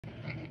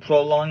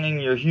prolonging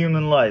your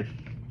human life.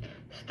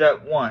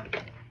 Step 1,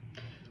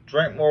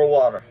 drink more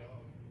water.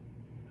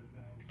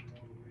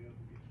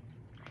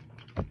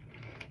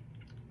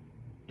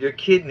 Your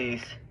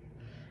kidneys,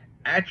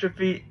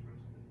 atrophy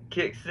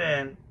kicks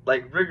in,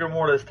 like rigor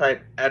mortis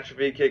type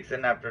atrophy kicks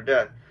in after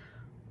death.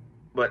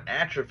 But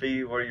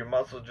atrophy, where your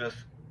muscles just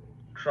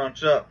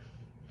crunch up,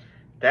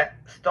 that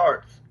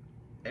starts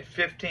in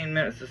 15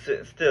 minutes of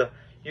sitting still.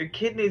 Your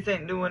kidneys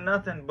ain't doing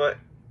nothing but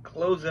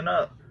closing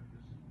up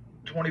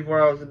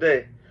 24 hours a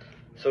day.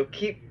 So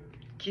keep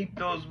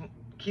those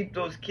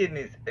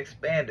kidneys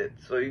expanded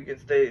so you can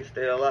stay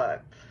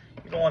alive.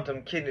 You don't want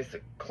them kidneys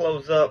to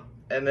close up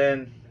and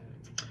then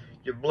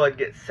your blood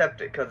gets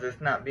septic because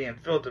it's not being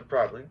filtered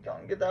properly.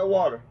 Don't get that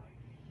water.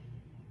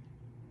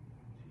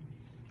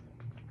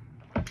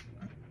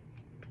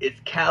 It's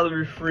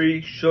calorie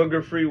free,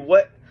 sugar free.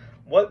 What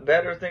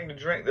better thing to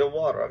drink than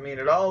water? I mean,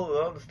 all the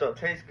other stuff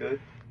tastes good.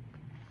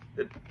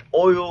 The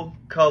oil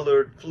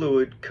colored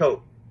fluid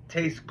Coke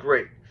tastes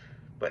great,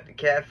 but the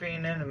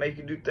caffeine in it make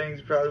you do things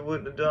you probably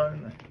wouldn't have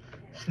done.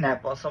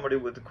 Snap on somebody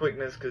with the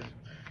quickness because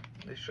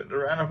they shouldn't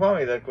have ran up on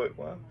me that quick.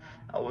 Well,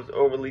 I was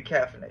overly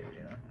caffeinated,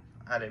 you know.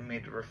 I didn't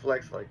mean to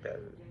reflex like that.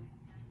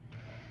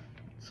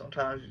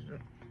 Sometimes you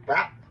just,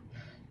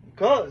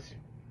 because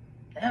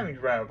damn, you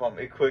ran up on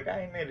me quick.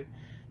 I ain't mean it.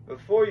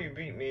 Before you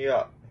beat me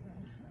up,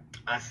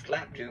 I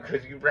slapped you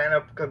because you ran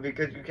up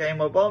because you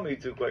came up on me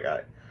too quick.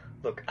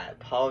 Look, I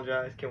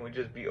apologize. Can we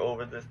just be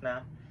over this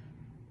now?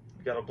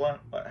 You got a blunt?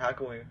 How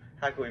can we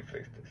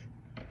fix this?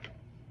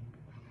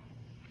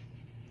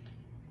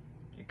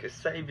 You can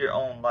save your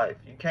own life.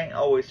 You can't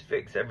always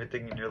fix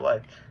everything in your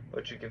life,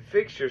 but you can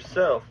fix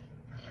yourself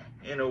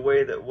in a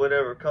way that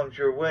whatever comes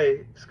your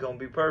way is gonna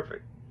be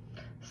perfect.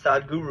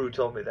 Sadhguru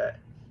told me that.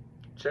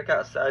 Check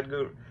out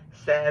Sadhguru.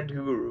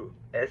 Sadhguru.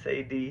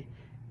 Sadguru.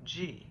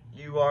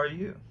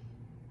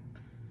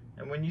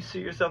 And when you see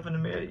yourself in the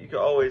mirror, you can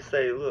always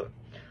say, look,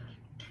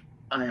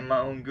 I am my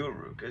own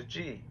guru, because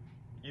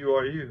you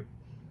are you.